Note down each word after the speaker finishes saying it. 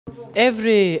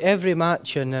Every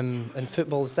match in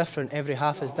football is different. Every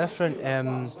half is different.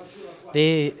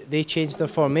 They changed their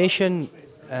formation,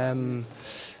 and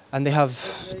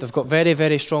they've got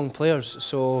very strong players.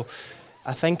 So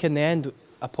I think in the end,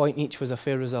 a point each was a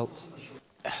fair result.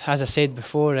 As I said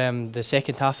before, the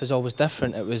second half is always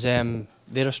different. It was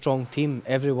they're a strong team.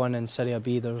 Everyone in Serie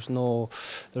B, there's no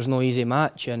easy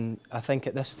match, and I think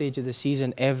at this stage of the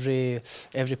season, every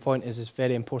point is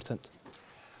very important.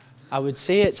 I would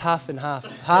say it's half and half.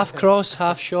 Half cross,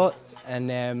 half shot,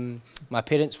 and my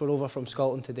parents were over from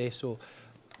Scotland today, so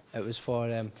it was for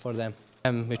them.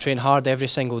 We train hard every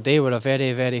single day. We're a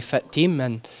very fit team,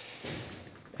 and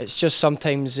it's just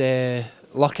sometimes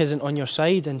luck isn't on your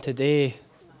side, and today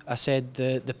I said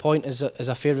the point is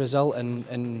a fair result,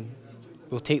 and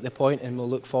we'll take the point and we'll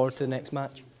look forward to the next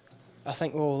match. I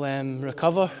think we'll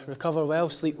recover well,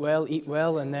 sleep well, eat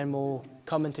well, and then we'll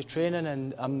come into training,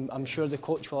 and I'm sure the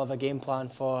coach will have a game plan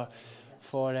for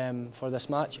this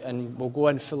match, and we'll go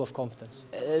in full of confidence.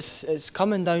 It's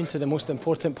coming down to the most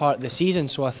important part of the season,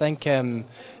 so I think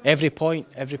every point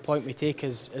we take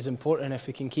is important. If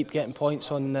we can keep getting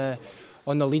points on the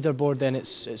leaderboard, then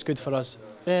it's good for us.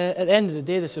 At the end of the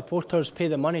day, the supporters pay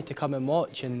the money to come and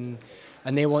watch, and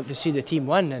they want to see the team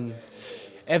win. And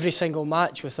every single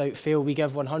match, without fail, we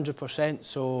give 100%.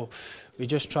 So we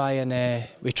just try and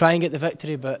get the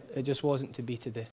victory, but it just wasn't to be today.